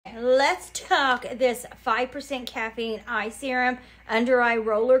let's talk this 5% caffeine eye serum, under eye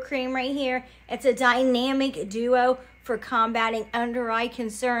roller cream right here. It's a dynamic duo for combating under eye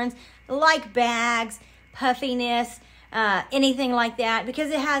concerns like bags, puffiness, anything like that,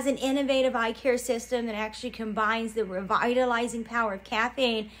 because it has an innovative eye care system that actually combines the revitalizing power of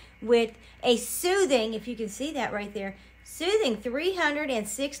caffeine with a soothing, if you can see that right there, soothing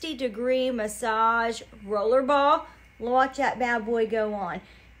 360-degree massage roller ball. Watch that bad boy go on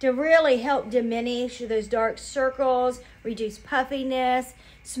to really help diminish those dark circles, reduce puffiness,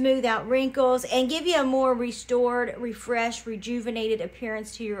 smooth out wrinkles, and give you a more restored, refreshed, rejuvenated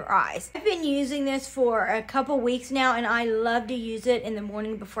appearance to your eyes. I've been using this for a couple weeks now, and I love to use it in the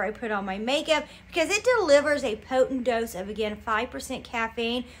morning before I put on my makeup because it delivers a potent dose of, again, 5%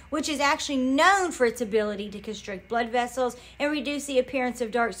 caffeine, which is actually known for its ability to constrict blood vessels and reduce the appearance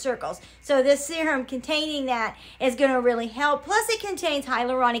of dark circles. So this serum containing that is going to really help. Plus, it contains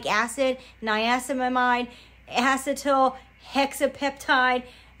hyaluronic acid, niacinamide, acetyl, hexapeptide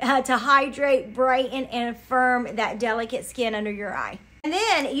to hydrate, brighten, and firm that delicate skin under your eye. And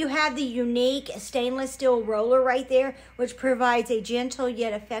then you have the unique stainless steel roller right there, which provides a gentle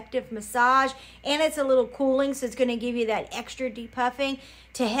yet effective massage, and it's a little cooling, so it's going to give you that extra depuffing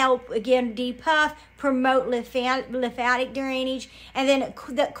to help, again, depuff, promote lymphatic drainage, and then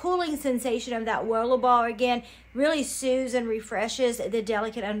that cooling sensation of that roller ball, again, really soothes and refreshes the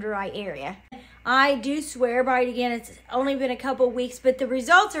delicate under eye area. I do swear by it. Again, it's only been a couple weeks, but the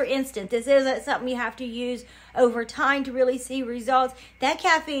results are instant. This isn't something you have to use over time to really see results. That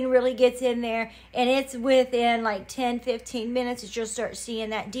caffeine really gets in there, and it's within like 10-15 minutes that you'll start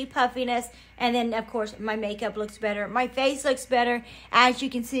seeing that depuffiness. And then, of course, my makeup looks better. My face looks better. As you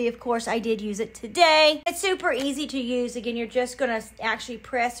can see, of course, I did use it today. It's super easy to use. Again, you're just going to actually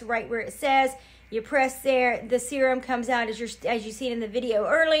press right where it says. You press there, the serum comes out as you seen in the video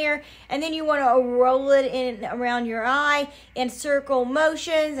earlier, and then you want to roll it in around your eye in circle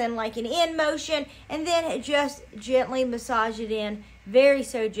motions and like an in motion, and then just gently massage it in, very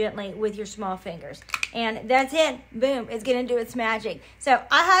so gently with your small fingers. And that's it. Boom. It's going to do its magic. So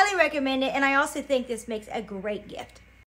I highly recommend it, and I also think this makes a great gift.